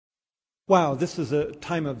Wow, this is a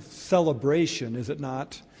time of celebration, is it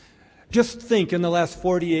not? Just think, in the last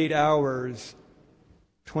 48 hours,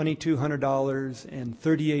 $2,200 and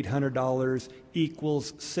 $3,800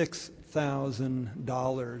 equals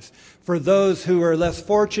 $6,000. For those who are less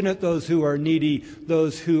fortunate, those who are needy,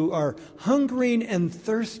 those who are hungering and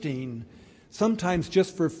thirsting, sometimes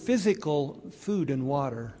just for physical food and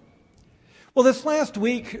water. Well, this last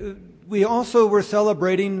week, we also were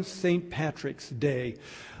celebrating St. Patrick's Day.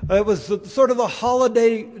 It was sort of the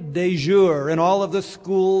holiday du jour in all of the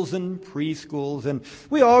schools and preschools, and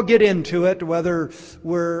we all get into it, whether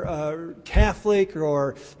we're Catholic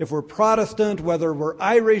or if we're Protestant, whether we're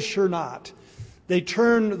Irish or not. They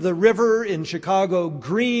turn the river in Chicago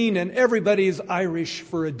green, and everybody's Irish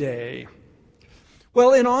for a day.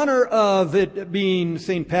 Well, in honor of it being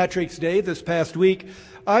St. Patrick's Day this past week,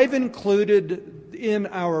 I've included in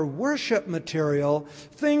our worship material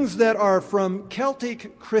things that are from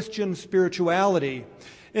Celtic Christian spirituality.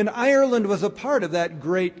 And Ireland was a part of that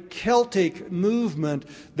great Celtic movement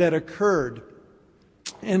that occurred.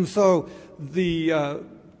 And so the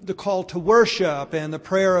call to worship and the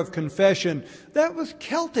prayer of confession, that was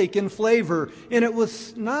Celtic in flavor, and it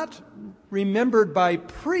was not remembered by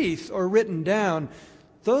priests or written down.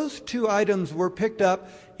 Those two items were picked up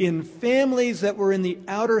in families that were in the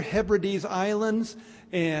Outer Hebrides Islands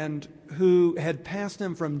and who had passed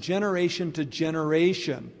them from generation to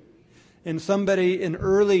generation. And somebody in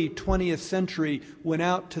early 20th century went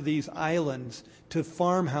out to these islands, to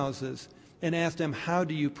farmhouses, and asked them, "How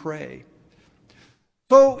do you pray?"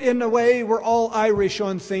 So in a way, we're all Irish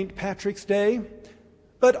on St. Patrick's Day.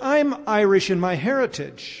 But I'm Irish in my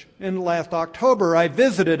heritage. And last October, I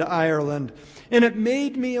visited Ireland, and it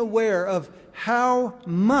made me aware of how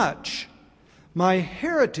much my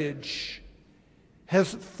heritage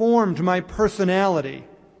has formed my personality.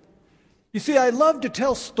 You see, I love to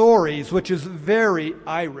tell stories, which is very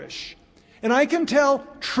Irish. And I can tell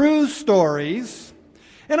true stories,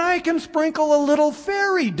 and I can sprinkle a little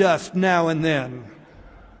fairy dust now and then.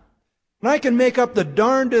 And I can make up the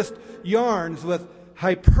darndest yarns with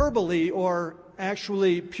hyperbole or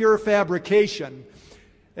actually pure fabrication.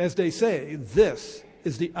 As they say, this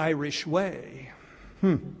is the Irish way.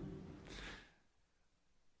 The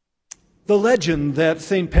legend that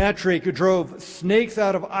St. Patrick drove snakes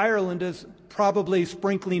out of Ireland is probably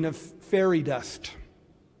sprinkling of fairy dust.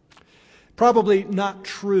 Probably not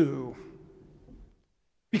true.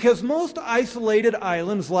 Because most isolated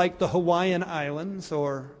islands like the Hawaiian Islands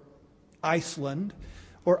or Iceland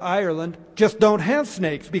or Ireland just don't have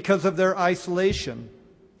snakes because of their isolation.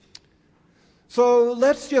 So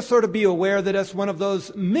let's just sort of be aware that it's one of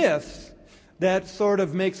those myths that sort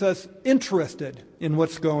of makes us interested in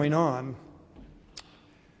what's going on.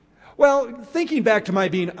 Well, thinking back to my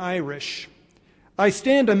being Irish, I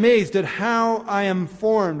stand amazed at how I am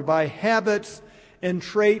formed by habits and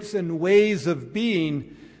traits and ways of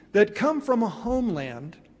being that come from a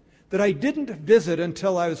homeland that I didn't visit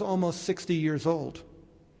until I was almost 60 years old.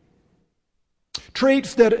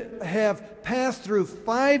 Traits that have passed through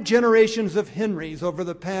 5 generations of Henrys over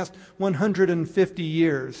the past 150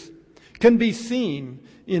 years can be seen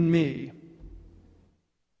in me.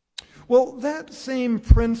 Well, that same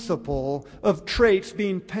principle of traits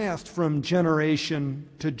being passed from generation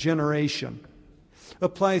to generation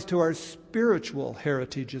applies to our spiritual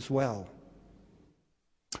heritage as well.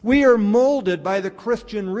 We are molded by the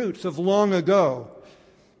Christian roots of long ago,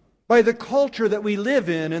 by the culture that we live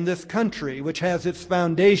in this country, which has its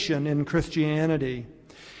foundation in Christianity.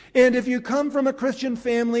 And if you come from a Christian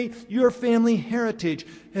family, your family heritage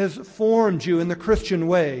has formed you in the Christian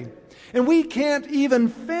way. And we can't even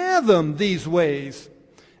fathom these ways,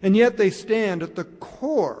 and yet they stand at the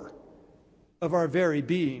core of our very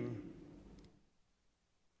being.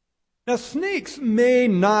 Now, snakes may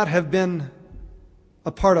not have been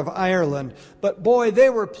a part of Ireland, but boy, they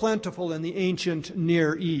were plentiful in the ancient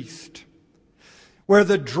Near East, where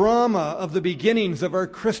the drama of the beginnings of our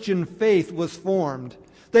Christian faith was formed.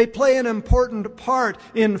 They play an important part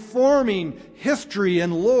in forming history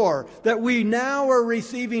and lore that we now are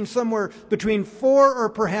receiving somewhere between 4 or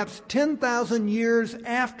perhaps 10,000 years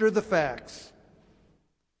after the facts.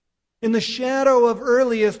 In the shadow of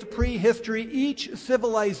earliest prehistory, each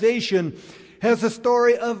civilization has a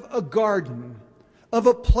story of a garden, of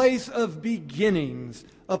a place of beginnings,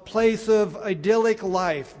 a place of idyllic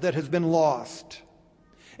life that has been lost.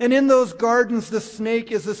 And in those gardens, the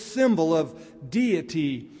snake is a symbol of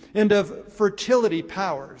deity and of fertility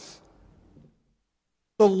powers.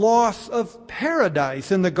 The loss of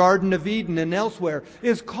paradise in the Garden of Eden and elsewhere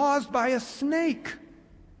is caused by a snake.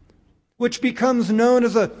 which becomes known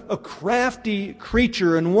as a crafty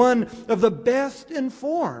creature and one of the best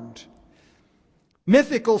informed.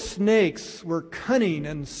 Mythical snakes were cunning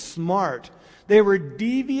and smart. They were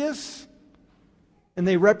devious, and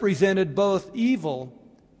they represented both evil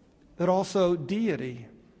but also deity.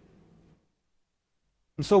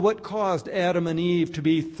 And so what caused Adam and Eve to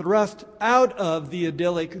be thrust out of the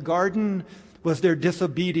idyllic garden was their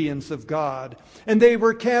disobedience of God. And they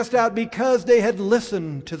were cast out because they had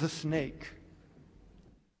listened to the snake.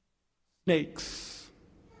 Snakes.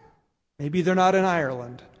 Maybe they're not in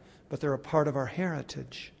Ireland, but they're a part of our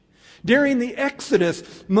heritage. During the Exodus,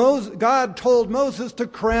 God told Moses to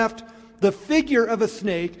craft the figure of a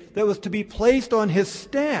snake that was to be placed on his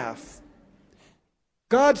staff.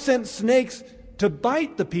 God sent snakes to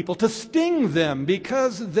bite the people, to sting them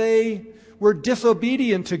because they were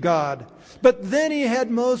disobedient to God. But then he had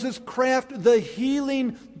Moses craft the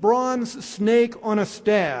healing bronze snake on a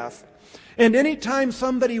staff. And anytime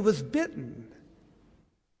somebody was bitten,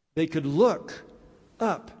 they could look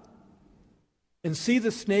up and see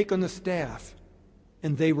the snake on the staff,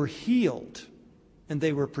 and they were healed and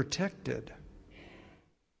they were protected.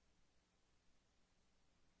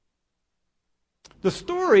 The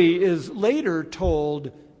story is later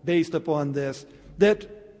told, based upon this, that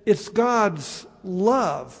it's God's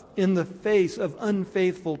love in the face of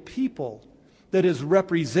unfaithful people that is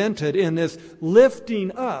represented in this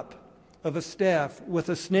lifting up of a staff with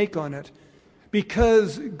a snake on it,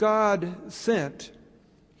 because God sent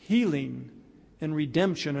healing and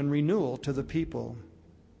redemption and renewal to the people.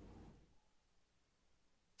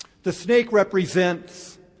 The snake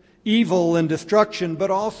represents evil and destruction, but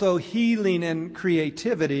also healing and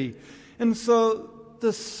creativity. And so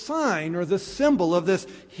the sign or the symbol of this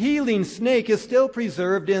healing snake is still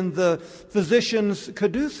preserved in the physician's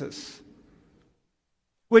caduceus,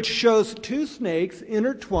 which shows two snakes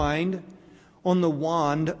intertwined on the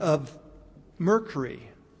wand of Mercury.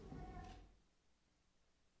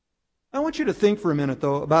 I want you to think for a minute,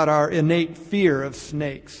 though, about our innate fear of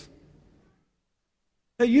snakes.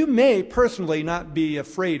 Now, you may personally not be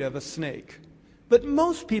afraid of a snake, but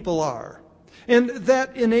most people are. And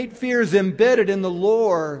that innate fear is embedded in the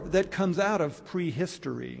lore that comes out of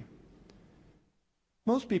prehistory.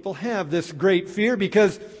 Most people have this great fear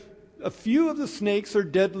because a few of the snakes are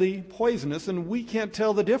deadly poisonous, and we can't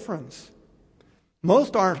tell the difference.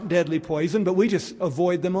 Most aren't deadly poison, but we just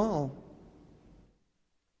avoid them all.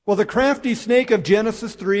 Well, the crafty snake of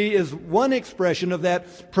Genesis 3 is one expression of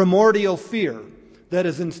that primordial fear that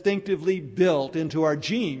is instinctively built into our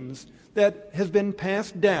genes, that has been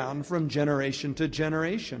passed down from generation to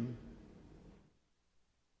generation.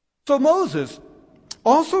 So Moses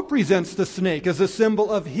also presents the snake as a symbol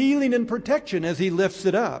of healing and protection as he lifts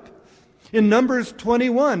it up. In Numbers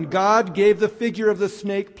 21, God gave the figure of the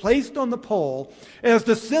snake placed on the pole as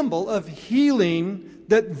the symbol of healing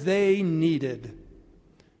that they needed.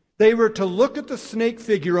 They were to look at the snake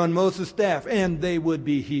figure on Moses' staff and they would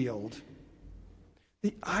be healed.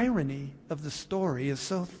 The irony of the story is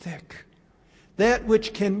so thick. That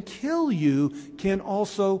which can kill you can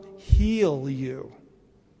also heal you.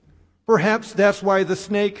 Perhaps that's why the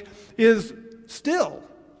snake is still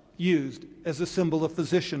used as a symbol of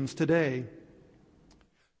physicians today.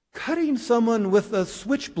 Cutting someone with a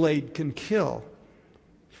switchblade can kill,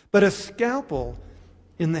 but a scalpel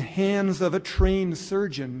in the hands of a trained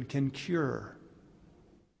surgeon can cure.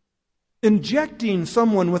 Injecting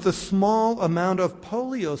someone with a small amount of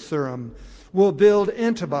polio serum will build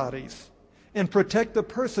antibodies and protect the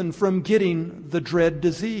person from getting the dread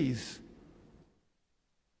disease.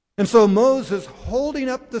 And so Moses holding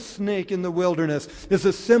up the snake in the wilderness is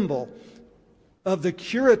a symbol of the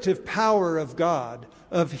curative power of God,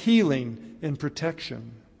 of healing and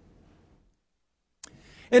protection.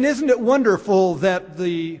 And isn't it wonderful that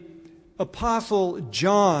the Apostle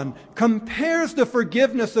John compares the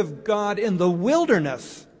forgiveness of God in the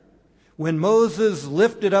wilderness when Moses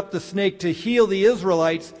lifted up the snake to heal the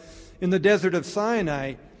Israelites in the desert of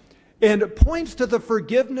Sinai, and it points to the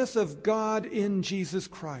forgiveness of God in Jesus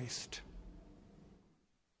Christ.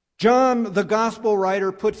 John, the gospel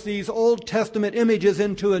writer, puts these Old Testament images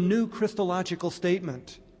into a new Christological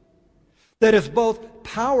statement that is both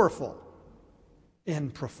powerful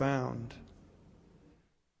and profound.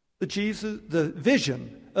 The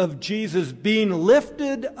vision of Jesus being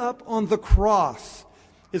lifted up on the cross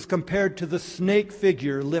is compared to the snake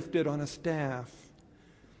figure lifted on a staff.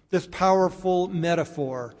 This powerful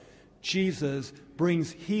metaphor, Jesus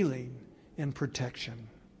brings healing and protection.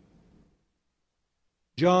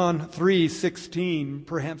 John 3:16,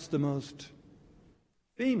 perhaps the most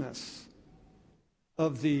famous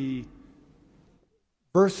of the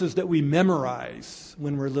verses that we memorize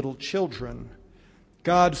when we're little children.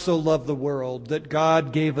 God so loved the world that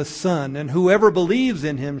God gave a Son, and whoever believes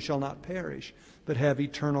in him shall not perish, but have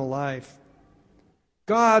eternal life.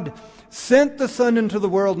 God sent the Son into the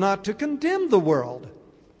world not to condemn the world,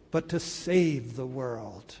 but to save the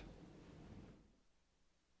world.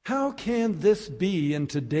 How can this be in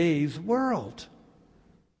today's world?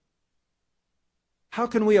 How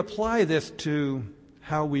can we apply this to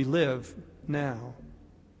how we live now?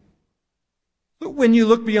 But when you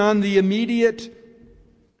look beyond the immediate,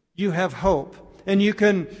 you have hope. And you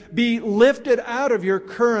can be lifted out of your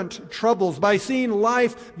current troubles by seeing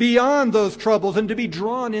life beyond those troubles and to be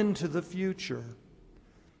drawn into the future.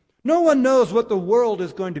 No one knows what the world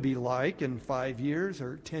is going to be like in 5 years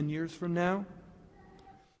or 10 years from now.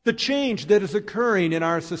 The change that is occurring in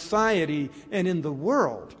our society and in the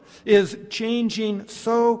world is changing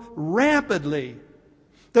so rapidly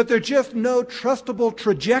that there are just no trustable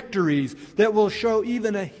trajectories that will show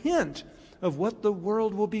even a hint of what the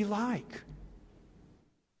world will be like.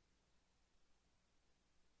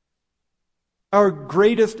 Our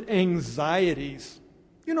greatest anxieties,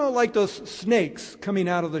 like those snakes coming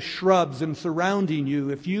out of the shrubs and surrounding you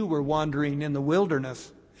if you were wandering in the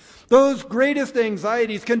wilderness, those greatest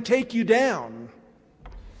anxieties can take you down.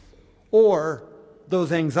 Or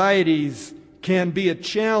those anxieties can be a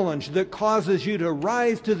challenge that causes you to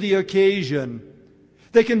rise to the occasion.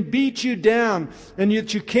 They can beat you down, and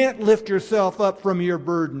yet you can't lift yourself up from your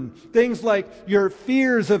burden. Things like your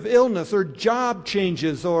fears of illness or job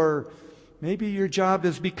changes, or maybe your job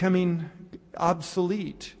is becoming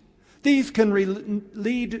obsolete. These can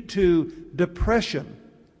lead to depression,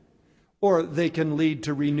 or they can lead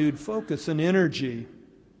to renewed focus and energy.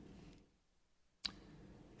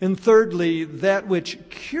 And thirdly, that which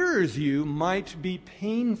cures you might be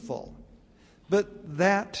painful, but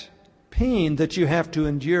that pain that you have to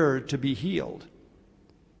endure to be healed.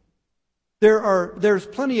 There's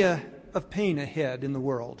plenty of pain ahead in the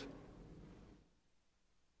world,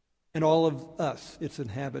 and all of us, its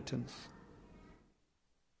inhabitants.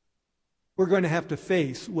 We're going to have to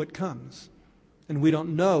face what comes, and we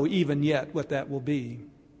don't know even yet what that will be.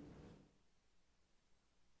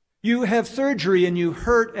 You have surgery and you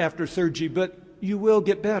hurt after surgery, but you will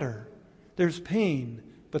get better. There's pain,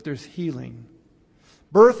 but there's healing.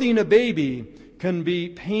 Birthing a baby can be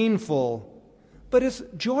painful, but it's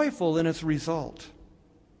joyful in its result.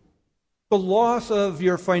 The loss of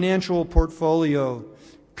your financial portfolio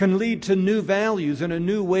can lead to new values and a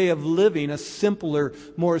new way of living, a simpler,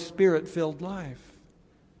 more spirit-filled life.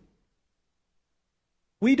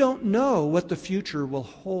 We don't know what the future will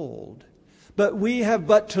hold, but we have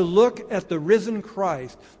but to look at the risen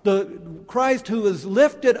Christ, the Christ who was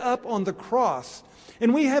lifted up on the cross,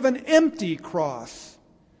 and we have an empty cross.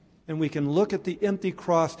 And we can look at the empty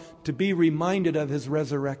cross to be reminded of his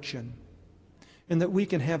resurrection, and that we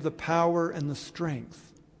can have the power and the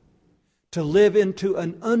strength to live into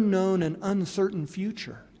an unknown and uncertain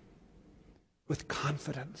future with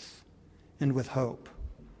confidence and with hope.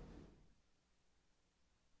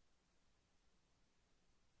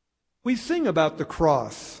 We sing about the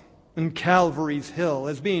cross and Calvary's Hill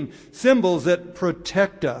as being symbols that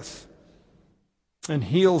protect us and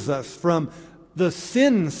heals us from the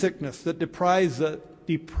sin sickness that deprives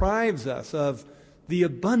us of the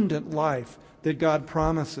abundant life that God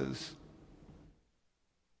promises.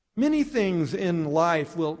 Many things in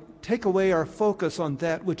life will take away our focus on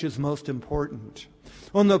that which is most important,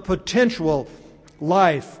 on the potential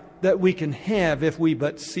life that we can have if we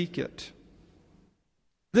but seek it.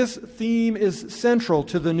 This theme is central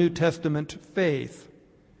to the New Testament faith.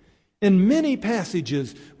 In many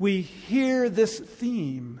passages, we hear this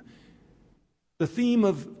theme, the theme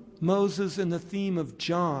of Moses and the theme of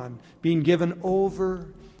John being given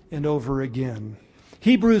over and over again.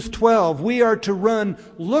 Hebrews 12, we are to run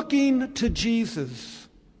looking to Jesus.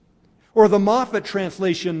 Or the Moffat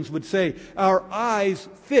translations would say, our eyes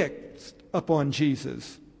fixed upon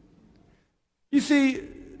Jesus. You see,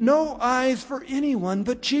 no eyes for anyone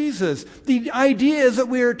but Jesus. The idea is that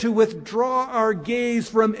we are to withdraw our gaze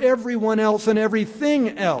from everyone else and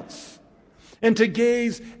everything else, and to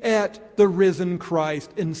gaze at the risen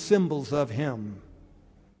Christ in symbols of him.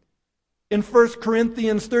 In 1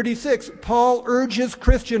 Corinthians 36, Paul urges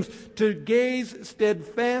Christians to gaze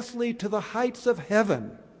steadfastly to the heights of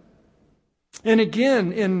heaven. And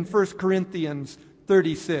again in 1 Corinthians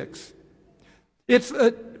 36,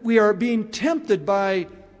 we are being tempted by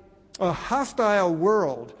a hostile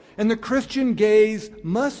world, and the Christian gaze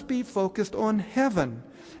must be focused on heaven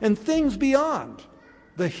and things beyond,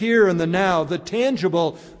 the here and the now, the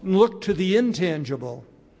tangible, and look to the intangible.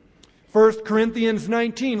 1 Corinthians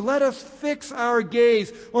 19, let us fix our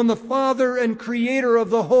gaze on the Father and Creator of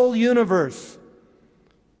the whole universe.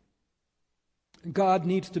 God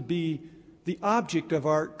needs to be the object of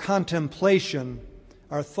our contemplation,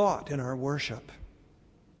 our thought, and our worship.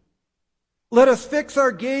 Let us fix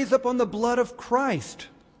our gaze upon the blood of Christ,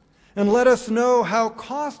 and let us know how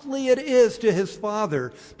costly it is to His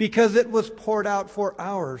Father, because it was poured out for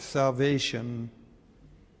our salvation.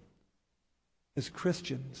 As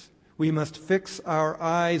Christians, we must fix our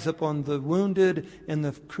eyes upon the wounded and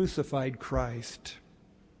the crucified Christ.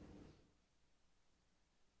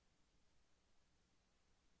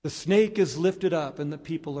 The snake is lifted up and the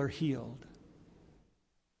people are healed.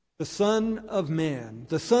 The Son of Man,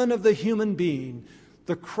 the Son of the human being,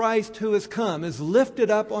 the Christ who has come, is lifted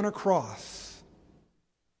up on a cross.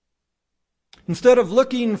 Instead of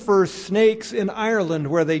looking for snakes in Ireland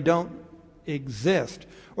where they don't exist,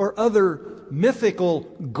 or other mythical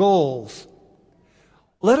goals,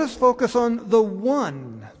 let us focus on the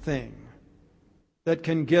one thing that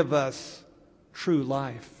can give us true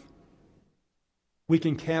life. We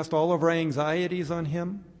can cast all of our anxieties on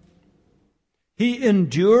Him. He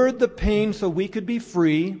endured the pain so we could be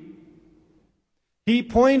free. He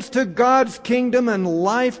points to God's kingdom and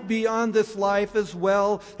life beyond this life, as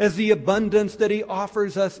well as the abundance that He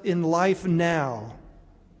offers us in life now.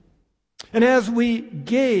 And as we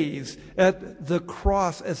gaze at the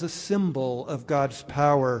cross as a symbol of God's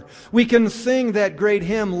power, we can sing that great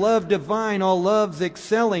hymn, Love Divine, All Loves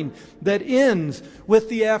Excelling, that ends with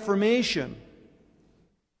the affirmation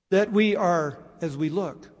that we are, as we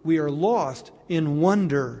look, we are lost in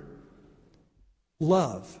wonder,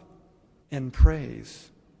 love, and praise.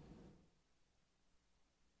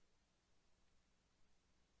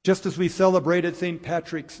 Just as we celebrated St.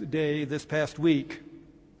 Patrick's Day this past week,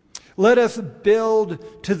 let us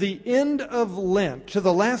build to the end of Lent, to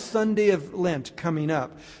the last Sunday of Lent coming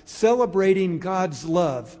up, celebrating God's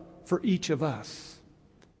love for each of us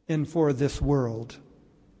and for this world.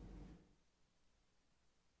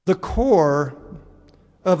 The core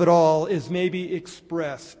of it all is maybe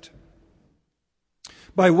expressed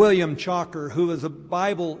by William Chalker, who was a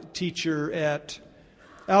Bible teacher at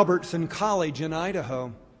Albertson College in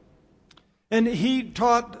Idaho. And he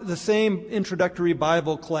taught the same introductory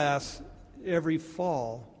Bible class every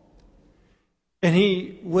fall. And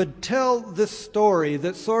he would tell this story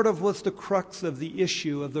that sort of was the crux of the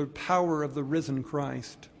issue of the power of the risen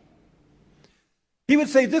Christ. He would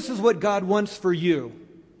say, this is what God wants for you.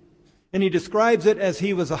 And he describes it as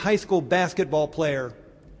he was a high school basketball player.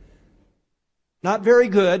 Not very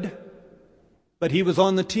good, but he was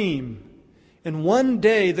on the team. And one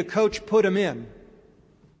day the coach put him in.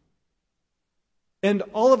 And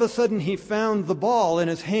all of a sudden he found the ball in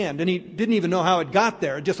his hand, and he didn't even know how it got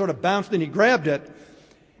there. It just sort of bounced and he grabbed it,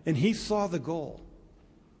 and he saw the goal.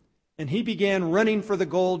 And he began running for the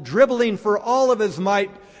goal, dribbling for all of his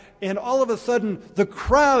might, and all of a sudden the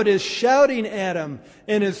crowd is shouting at him,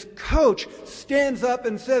 and his coach stands up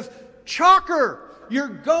and says, Chalker, you're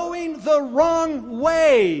going the wrong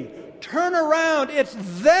way. Turn around. It's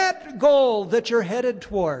that goal that you're headed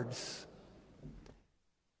towards.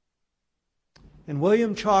 And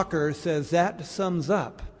William Chalker says that sums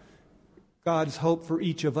up God's hope for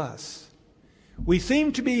each of us. We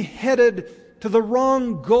seem to be headed to the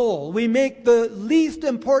wrong goal. We make the least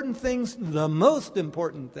important things the most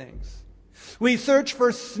important things. We search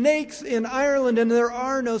for snakes in Ireland, and there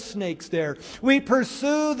are no snakes there. We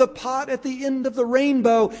pursue the pot at the end of the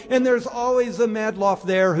rainbow, and there's always a Madloff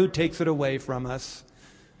there who takes it away from us.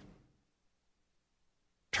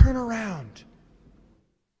 Turn around.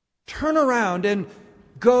 Turn around and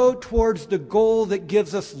go towards the goal that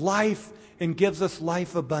gives us life and gives us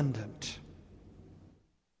life abundant.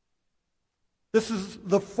 This is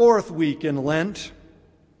the fourth week in Lent,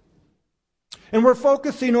 and we're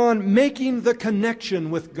focusing on making the connection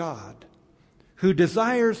with God, who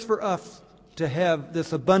desires for us to have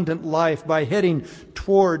this abundant life by heading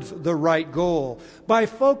towards the right goal, by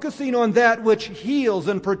focusing on that which heals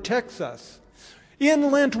and protects us. In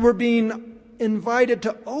Lent, we're being invited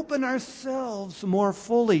to open ourselves more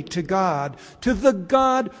fully to God, to the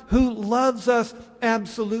God who loves us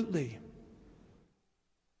absolutely.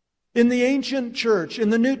 In the ancient church,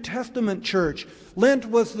 in the New Testament church, Lent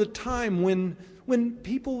was the time when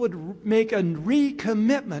people would make a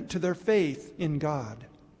recommitment to their faith in God.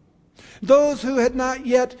 Those who had not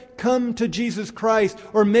yet come to Jesus Christ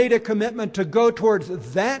or made a commitment to go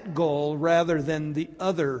towards that goal rather than the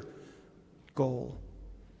other goal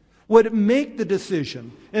would make the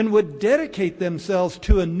decision and would dedicate themselves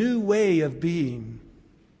to a new way of being.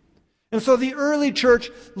 And so the early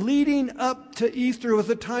church leading up to Easter was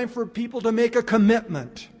a time for people to make a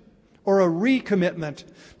commitment or a recommitment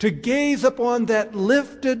to gaze upon that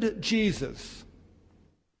lifted Jesus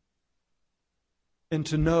and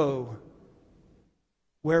to know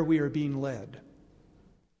where we are being led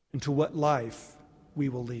and to what life we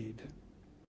will lead.